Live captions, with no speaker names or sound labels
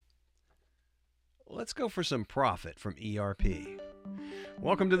let's go for some profit from ERP.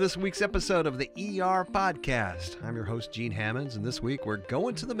 Welcome to this week's episode of the ERPodcast. I'm your host, Gene Hammonds, and this week we're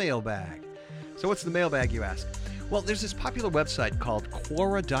going to the mailbag. So what's the mailbag, you ask? Well, there's this popular website called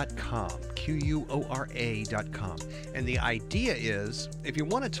Quora.com, Quora.com. And the idea is, if you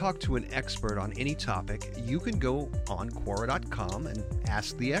want to talk to an expert on any topic, you can go on Quora.com and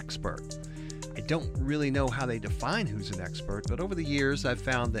ask the expert. I don't really know how they define who's an expert, but over the years I've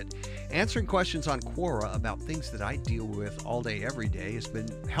found that answering questions on Quora about things that I deal with all day, every day has been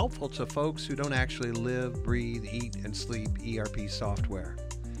helpful to folks who don't actually live, breathe, eat, and sleep ERP software.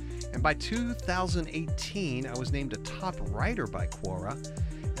 And by 2018, I was named a top writer by Quora,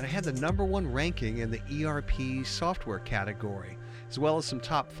 and I had the #1 ranking in the ERP software category, as well as some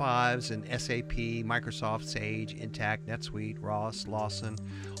top 5s in SAP, Microsoft, Sage, Intact, NetSuite, Ross, Lawson,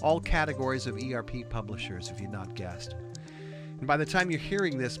 all categories of ERP publishers, if you'd not guessed. And by the time you're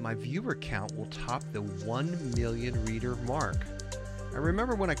hearing this, my viewer count will top the 1 million reader mark. I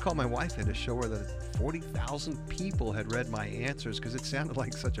remember when I called my wife in to show her that 40,000 people had read my answers because it sounded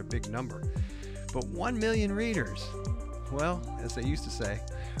like such a big number. But 1 million readers, well, as they used to say,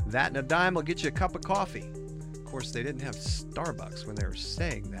 that and a dime will get you a cup of coffee. Of course, they didn't have Starbucks when they were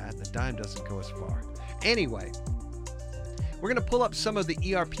saying that, and a dime doesn't go as far. Anyway, we're going to pull up some of the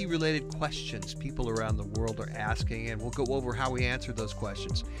ERP-related questions people around the world are asking, and we'll go over how we answer those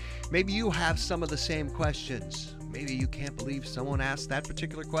questions. Maybe you have some of the same questions. Maybe you can't believe someone asked that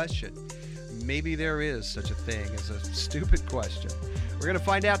particular question. Maybe there is such a thing as a stupid question. We're going to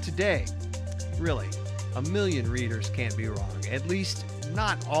find out today. Really, 1 million readers can't be wrong. At least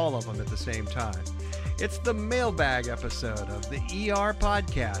not all of them at the same time. It's the mailbag episode of the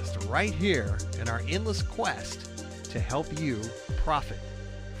ERPodcast right here in our endless quest to help you profit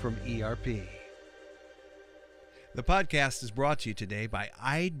from ERP. The podcast is brought to you today by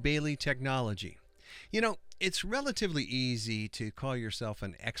Eide Bailly Technology. You know, it's relatively easy to call yourself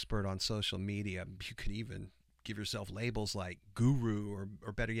an expert on social media. You could even give yourself labels like guru or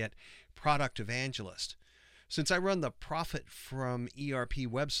better yet, product evangelist. Since I run the Profit from ERP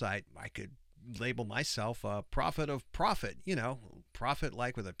website, I could label myself a prophet of profit. You know, profit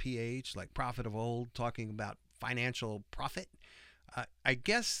like with a PH, like prophet of old, talking about financial profit. I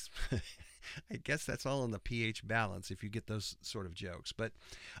guess that's all in the pH balance if you get those sort of jokes. But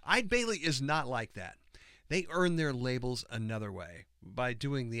Eide Bailly is not like that. They earn their labels another way, by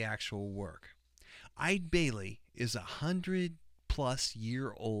doing the actual work. Eide Bailly is a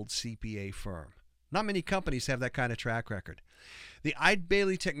 100-plus-year-old CPA firm. Not many companies have that kind of track record. The Eide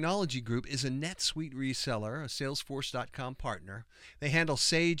Bailly Technology Group is a NetSuite reseller, a Salesforce.com partner. They handle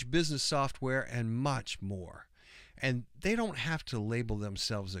Sage business software and much more. And they don't have to label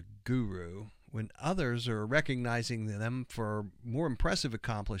themselves a guru when others are recognizing them for more impressive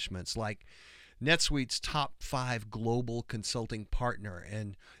accomplishments like NetSuite's top 5 global consulting partner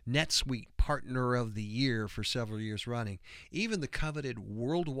and NetSuite Partner of the Year for several years running, even the coveted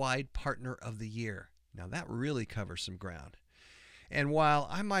Worldwide Partner of the Year. Now that really covers some ground. And while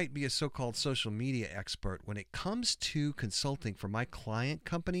I might be a so-called social media expert, when it comes to consulting for my client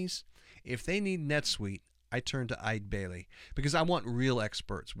companies, if they need NetSuite, I turn to Eide Bailly because I want real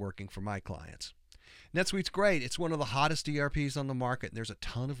experts working for my clients. NetSuite's great. It's one of the hottest ERPs on the market, and there's a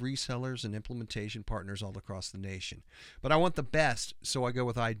ton of resellers and implementation partners all across the nation. But I want the best, so I go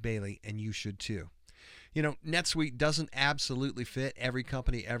with Eide Bailly, and you should too. You know, NetSuite doesn't absolutely fit every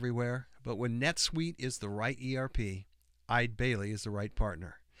company everywhere, but when NetSuite is the right ERP, Eide Bailly is the right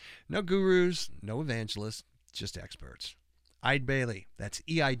partner. No gurus, no evangelists, just experts. Eide Bailly, that's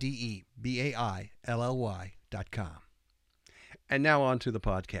EIDEBAILLY.com. And now on to the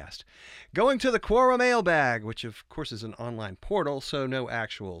podcast. Going to the Quora mailbag, which of course is an online portal, so no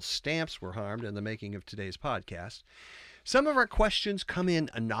actual stamps were harmed in the making of today's podcast. Some of our questions come in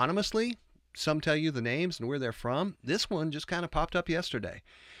anonymously. Some tell you the names and where they're from. This one just kind of popped up yesterday.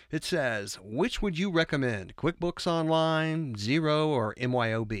 It says, which would you recommend? QuickBooks Online, Xero, or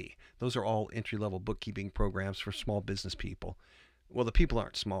MYOB? Those are all entry-level bookkeeping programs for small business people. Well, the people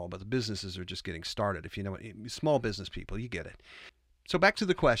aren't small, but the businesses are just getting started. If you know it, small business people, you get it. So back to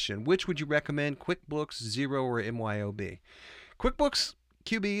the question, which would you recommend, QuickBooks, Xero, or MYOB? QuickBooks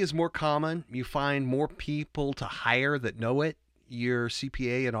QB is more common. You find more people to hire that know it. Your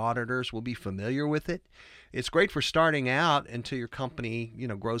CPA and auditors will be familiar with it. It's great for starting out until your company,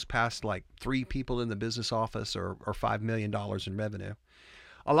 grows past like 3 people in the business office or $5 million in revenue.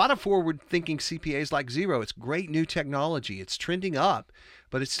 A lot of forward-thinking CPAs like Xero. It's great new technology. It's trending up,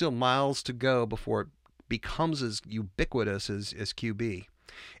 but it's still miles to go before it becomes as ubiquitous as QB.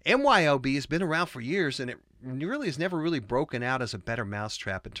 MYOB has been around for years, and it really has never really broken out as a better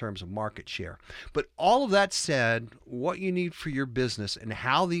mousetrap in terms of market share. But all of that said, what you need for your business and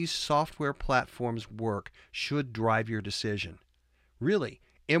how these software platforms work should drive your decision. Really,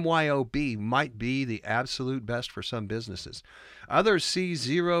 MYOB might be the absolute best for some businesses. Others see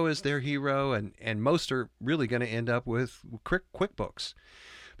Xero as their hero, and most are really going to end up with QuickBooks.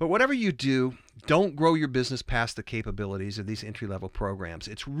 But whatever you do, don't grow your business past the capabilities of these entry-level programs.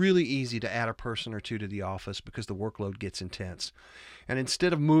 It's really easy to add a person or two to the office because the workload gets intense. And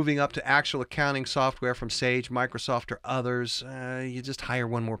instead of moving up to actual accounting software from Sage, Microsoft, or others, you just hire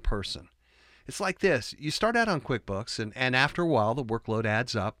one more person. It's like this. You start out on QuickBooks, and after a while, the workload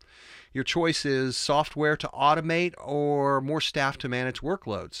adds up. Your choice is software to automate or more staff to manage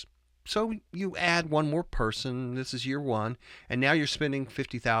workloads. So you add one more person. This is year one, and now you're spending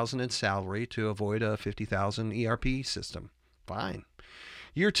 $50,000 in salary to avoid a $50,000 ERP system. Fine.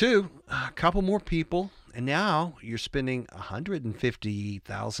 Year two, a couple more people, and now you're spending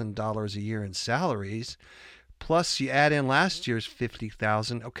 $150,000 a year in salaries. Plus, you add in last year's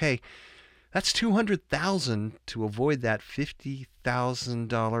 $50,000. Okay, that's $200,000 to avoid that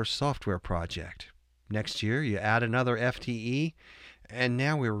 $50,000 software project. Next year, you add another FTE. And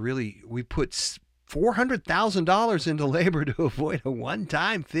now we put $400,000 into labor to avoid a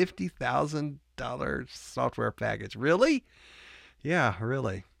one-time $50,000 software package. Really? Yeah,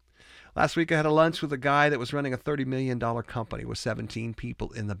 really. Last week I had a lunch with a guy that was running a $30 million company with 17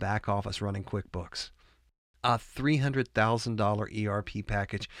 people in the back office running QuickBooks. A $300,000 ERP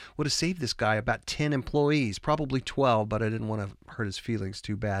package would have saved this guy about 10 employees, probably 12, but I didn't want to hurt his feelings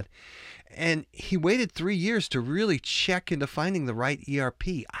too bad. And he waited 3 years to really check into finding the right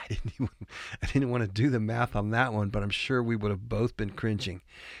ERP. I didn't want to do the math on that one, but I'm sure we would have both been cringing.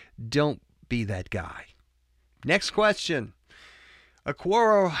 Don't be that guy. Next question. A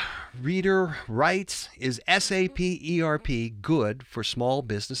Quora reader writes, is SAP ERP good for small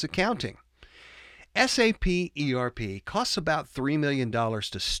business accounting? SAP ERP costs about $3 million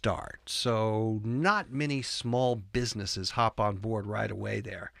to start, so not many small businesses hop on board right away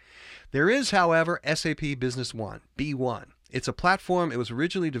there. There is, however, SAP Business One, B1. It's a platform. It was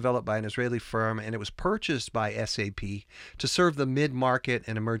originally developed by an Israeli firm, and it was purchased by SAP to serve the mid-market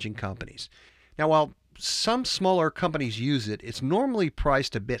and emerging companies. Now, while some smaller companies use it, it's normally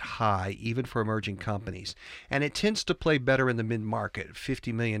priced a bit high, even for emerging companies, and it tends to play better in the mid-market,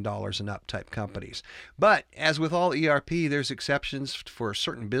 $50 million and up type companies. But as with all ERP, there's exceptions for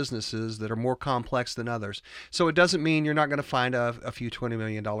certain businesses that are more complex than others. So it doesn't mean you're not going to find a few $20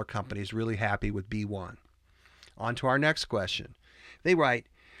 million companies really happy with B1. On to our next question. They write,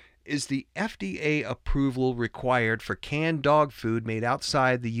 is the FDA approval required for canned dog food made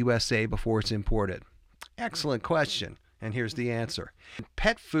outside the USA before it's imported? Excellent question, and here's the answer.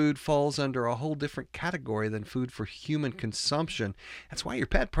 Pet food falls under a whole different category than food for human consumption. That's why your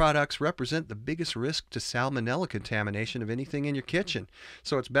pet products represent the biggest risk to salmonella contamination of anything in your kitchen.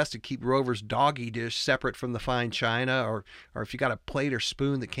 So it's best to keep Rover's doggy dish separate from the fine china, or if you got a plate or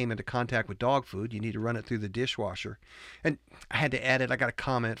spoon that came into contact with dog food, you need to run it through the dishwasher. And I had to add it. I got a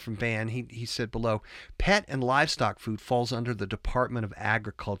comment from Van. He said below, pet and livestock food falls under the Department of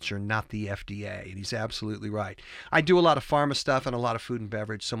Agriculture, not the FDA. And he's absolutely right. I do a lot of pharma stuff and a lot of food and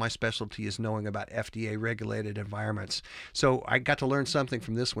beverage, so my specialty is knowing about FDA regulated environments. So I got to learn something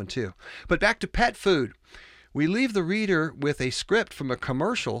from this one too. But back to pet food. We leave the reader with a script from a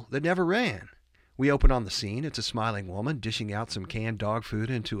commercial that never ran. We open on the scene. It's a smiling woman dishing out some canned dog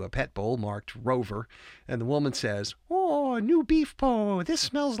food into a pet bowl marked Rover. And the woman says, "Oh, new beef paw. This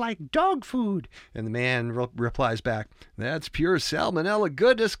smells like dog food." And the man replies back, "That's pure salmonella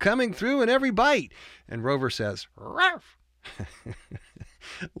goodness coming through in every bite." And Rover says, "Ruff." A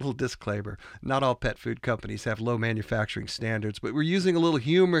little disclaimer, not all pet food companies have low manufacturing standards, but we're using a little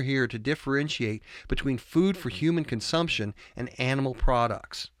humor here to differentiate between food for human consumption and animal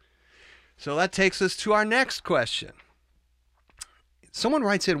products. So that takes us to our next question. Someone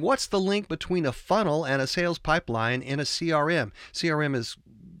writes in, what's the link between a funnel and a sales pipeline in a CRM? CRM is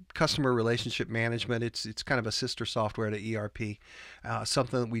customer relationship management. It's kind of a sister software to ERP,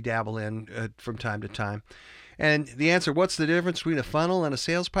 something that we dabble in from time to time. And the answer, what's the difference between a funnel and a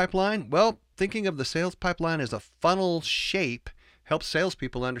sales pipeline? Well, thinking of the sales pipeline as a funnel shape helps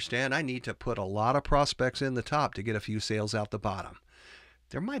salespeople understand I need to put a lot of prospects in the top to get a few sales out the bottom.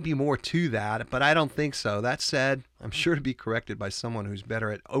 There might be more to that, but I don't think so. That said, I'm sure to be corrected by someone who's better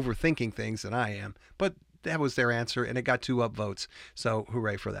at overthinking things than I am. But that was their answer, and it got 2 upvotes. So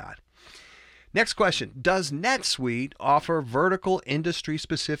hooray for that. Next question. Does NetSuite offer vertical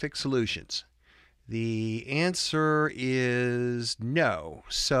industry-specific solutions? The answer is no.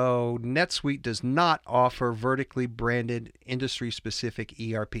 So NetSuite does not offer vertically branded industry-specific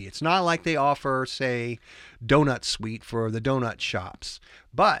ERP. It's not like they offer, say, Donut Suite for the donut shops.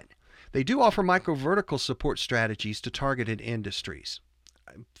 But they do offer micro-vertical support strategies to targeted industries.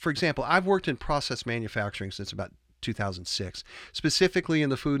 For example, I've worked in process manufacturing since about 2006, specifically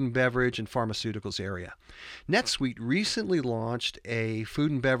in the food and beverage and pharmaceuticals area. NetSuite recently launched a food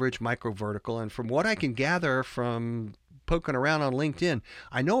and beverage micro vertical, and from what I can gather from poking around on LinkedIn,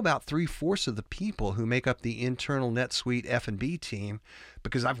 I know about 3/4 of the people who make up the internal NetSuite F&B team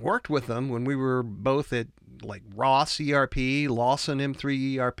because I've worked with them when we were both at like Ross ERP, Lawson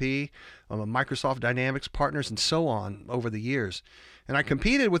M3 ERP, Microsoft Dynamics partners, and so on over the years. And I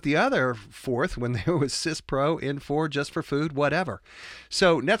competed with the other fourth when there was SysPro, Infor, Just for Food, whatever.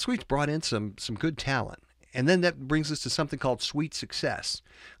 So NetSuite's brought in some good talent. And then that brings us to something called Suite Success.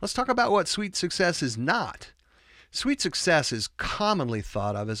 Let's talk about what Suite Success is not. Suite Success is commonly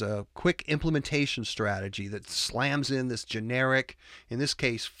thought of as a quick implementation strategy that slams in this generic, in this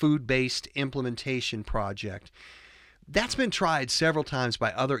case, food-based implementation project. That's been tried several times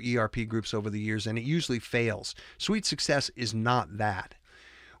by other ERP groups over the years, and it usually fails. Suite Success is not that.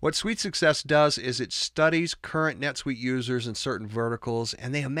 What Suite Success does is it studies current NetSuite users in certain verticals,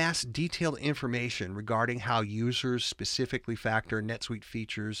 and they amass detailed information regarding how users specifically factor NetSuite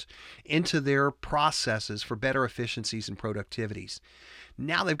features into their processes for better efficiencies and productivities.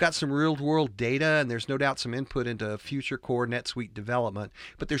 Now they've got some real-world data, and there's no doubt some input into future core NetSuite development,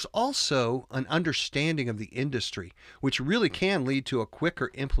 but there's also an understanding of the industry, which really can lead to a quicker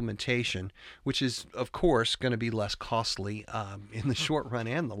implementation, which is, of course, going to be less costly in the short run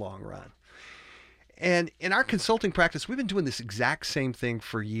and the long run. And in our consulting practice, we've been doing this exact same thing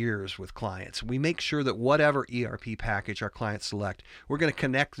for years with clients. We make sure that whatever ERP package our clients select, we're going to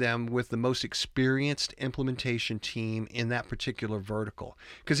connect them with the most experienced implementation team in that particular vertical,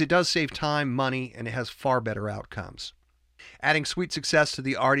 because it does save time, money, and it has far better outcomes. Adding Suite Success to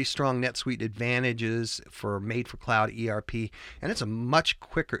the already strong NetSuite advantages for made-for-cloud ERP, and it's a much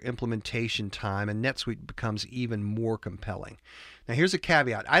quicker implementation time, and NetSuite becomes even more compelling. Now, here's a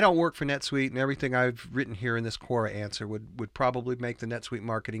caveat. I don't work for NetSuite, and everything I've written here in this Quora answer would probably make the NetSuite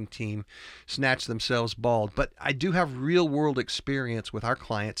marketing team snatch themselves bald. But I do have real-world experience with our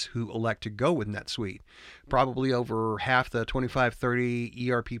clients who elect to go with NetSuite. Probably over half the 25, 30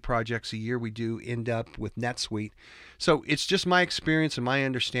 ERP projects a year we do end up with NetSuite. So it's just my experience and my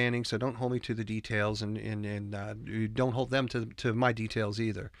understanding, so don't hold me to the details, and don't hold them to my details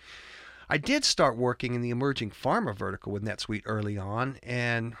either. I did start working in the emerging pharma vertical with NetSuite early on,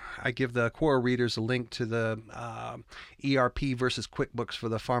 and I give the Quora readers a link to the ERP versus QuickBooks for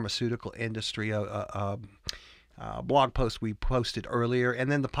the pharmaceutical industry, a blog post we posted earlier,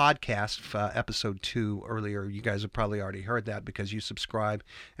 and then the podcast, episode 2 earlier. You guys have probably already heard that because you subscribe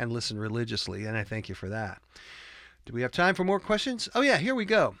and listen religiously, and I thank you for that. Do we have time for more questions? Oh yeah, here we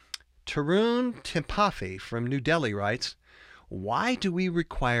go. Tarun Tempafi from New Delhi writes, why do we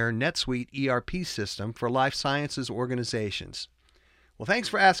require NetSuite ERP system for life sciences organizations? Well, thanks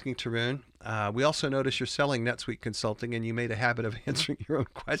for asking, Tarun. We also notice you're selling NetSuite consulting, and you made a habit of answering your own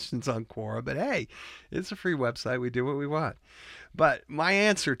questions on Quora. But hey, it's a free website. We do what we want. But my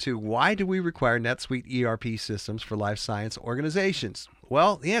answer to why do we require NetSuite ERP systems for life science organizations?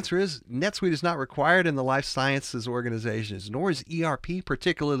 Well, the answer is NetSuite is not required in the life sciences organizations, nor is ERP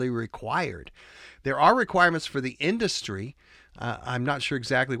particularly required. There are requirements for the industry. I'm not sure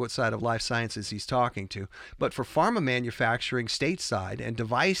exactly what side of life sciences he's talking to, but for pharma manufacturing stateside and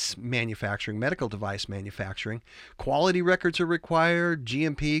device manufacturing, medical device manufacturing, quality records are required,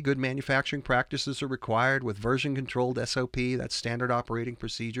 GMP, good manufacturing practices are required with version-controlled SOP, that's standard operating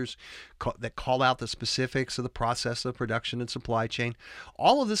procedures that call out the specifics of the process of production and supply chain.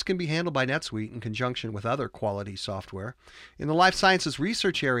 All of this can be handled by NetSuite in conjunction with other quality software. In the life sciences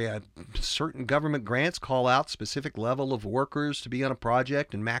research area, certain government grants call out specific level of workers to be on a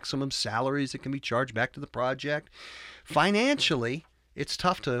project and maximum salaries that can be charged back to the project. Financially, it's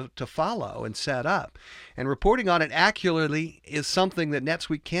tough to follow and set up. And reporting on it accurately is something that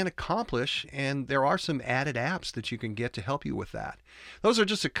NetSuite can accomplish, and there are some added apps that you can get to help you with that. Those are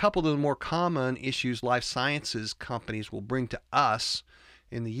just a couple of the more common issues life sciences companies will bring to us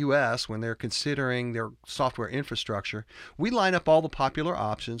in the U.S. when they're considering their software infrastructure. We line up all the popular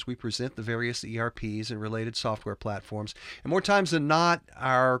options. We present the various ERPs and related software platforms. And more times than not,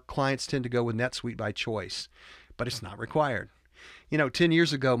 our clients tend to go with NetSuite by choice, but it's not required. 10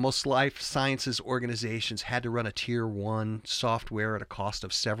 years ago, most life sciences organizations had to run a tier 1 software at a cost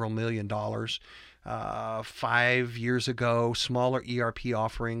of several $1,000,000. 5 years ago, smaller ERP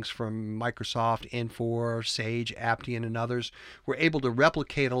offerings from Microsoft, Infor, Sage, Appian, and others were able to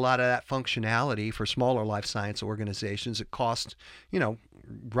replicate a lot of that functionality for smaller life science organizations. It cost,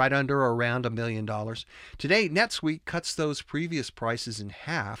 right under or around $1 million. Today, NetSuite cuts those previous prices in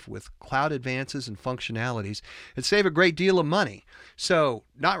half with cloud advances and functionalities and save a great deal of money. So,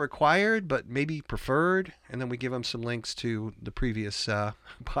 not required, but maybe preferred. And then we give them some links to the previous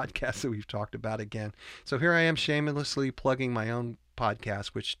podcasts that we've talked about again. So here I am shamelessly plugging my own podcast,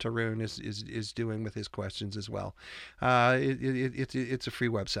 which Tarun is doing with his questions as well. It's a free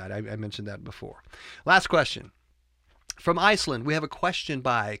website. I mentioned that before. Last question. From Iceland, we have a question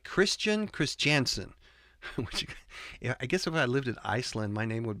by Christian Christiansen, which I guess if I lived in Iceland, my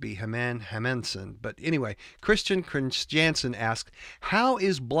name would be Haman Hamansen. But anyway, Christian Christiansen asked, how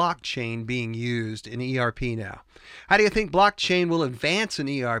is blockchain being used in ERP now? How do you think blockchain will advance in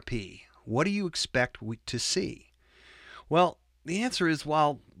ERP? What do you expect to see? Well, the answer is,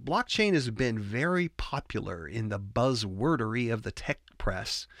 while blockchain has been very popular in the buzzwordery of the tech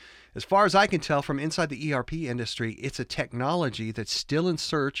press, as far as I can tell from inside the ERP industry, it's a technology that's still in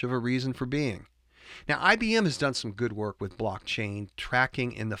search of a reason for being. Now, IBM has done some good work with blockchain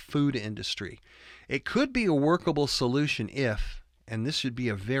tracking in the food industry. It could be a workable solution if, and this should be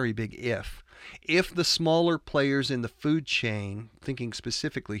a very big if the smaller players in the food chain, thinking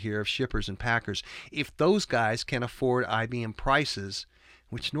specifically here of shippers and packers, if those guys can afford IBM prices,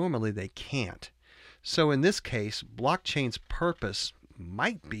 which normally they can't. So in this case, blockchain's purpose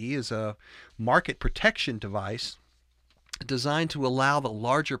might be as a market protection device designed to allow the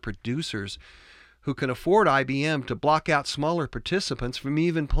larger producers who can afford IBM to block out smaller participants from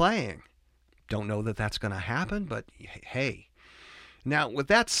even playing. Don't know that that's going to happen, but hey. Now, with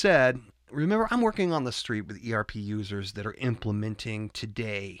that said, remember, I'm working on the street with ERP users that are implementing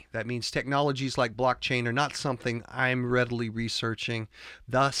today. That means technologies like blockchain are not something I'm readily researching.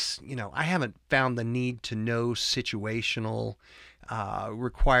 Thus, I haven't found the need to know situational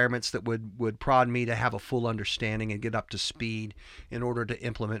requirements that would prod me to have a full understanding and get up to speed in order to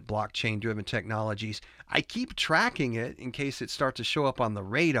implement blockchain-driven technologies. I keep tracking it in case it starts to show up on the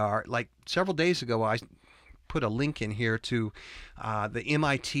radar. Like several days ago, I put a link in here to the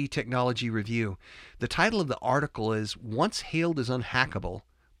MIT Technology Review. The title of the article is, "Once Hailed as Unhackable,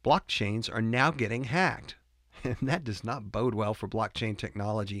 Blockchains Are Now Getting Hacked." And that does not bode well for blockchain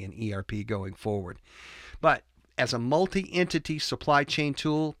technology and ERP going forward. But as a multi-entity supply chain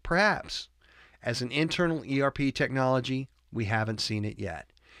tool, perhaps. As an internal ERP technology, we haven't seen it yet.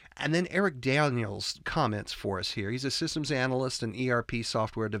 And then Eric Daniels comments for us here. He's a systems analyst and ERP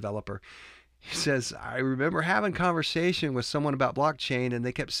software developer. He says, I remember having a conversation with someone about blockchain, and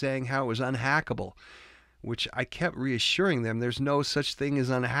they kept saying how it was unhackable, which I kept reassuring them there's no such thing as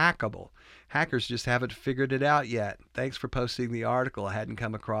unhackable. Hackers just haven't figured it out yet. Thanks for posting the article. I hadn't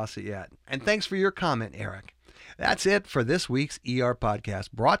come across it yet. And thanks for your comment, Eric. That's it for this week's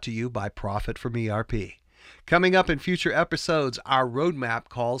ERPodcast, brought to you by Profit from ERP. Coming up in future episodes, our roadmap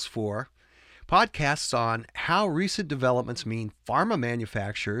calls for podcasts on how recent developments mean pharma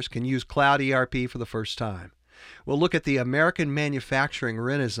manufacturers can use cloud ERP for the first time. We'll look at the American manufacturing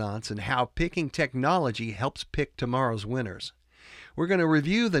renaissance and how picking technology helps pick tomorrow's winners. We're going to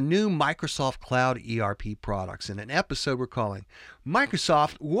review the new Microsoft Cloud ERP products in an episode we're calling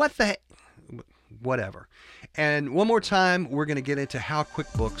Microsoft What the Whatever. And one more time, we're going to get into how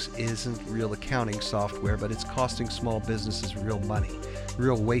QuickBooks isn't real accounting software, but it's costing small businesses real money,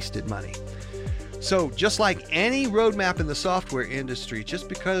 real wasted money. So just like any roadmap in the software industry, just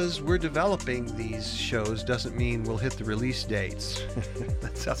because we're developing these shows doesn't mean we'll hit the release dates.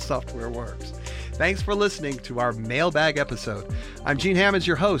 That's how software works. Thanks for listening to our Mailbag episode. I'm Gene Hammonds,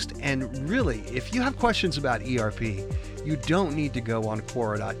 your host, and really, if you have questions about ERP, you don't need to go on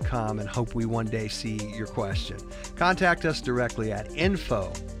Quora.com and hope we one day see your question. Contact us directly at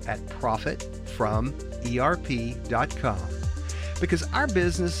info@profitfromerp.com. Because our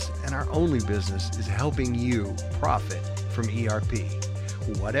business and our only business is helping you profit from ERP.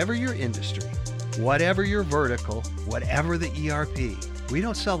 Whatever your industry, whatever your vertical, whatever the ERP, we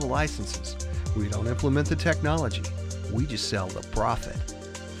don't sell the licenses. We don't implement the technology. We just sell the profit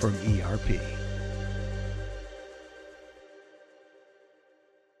from ERP.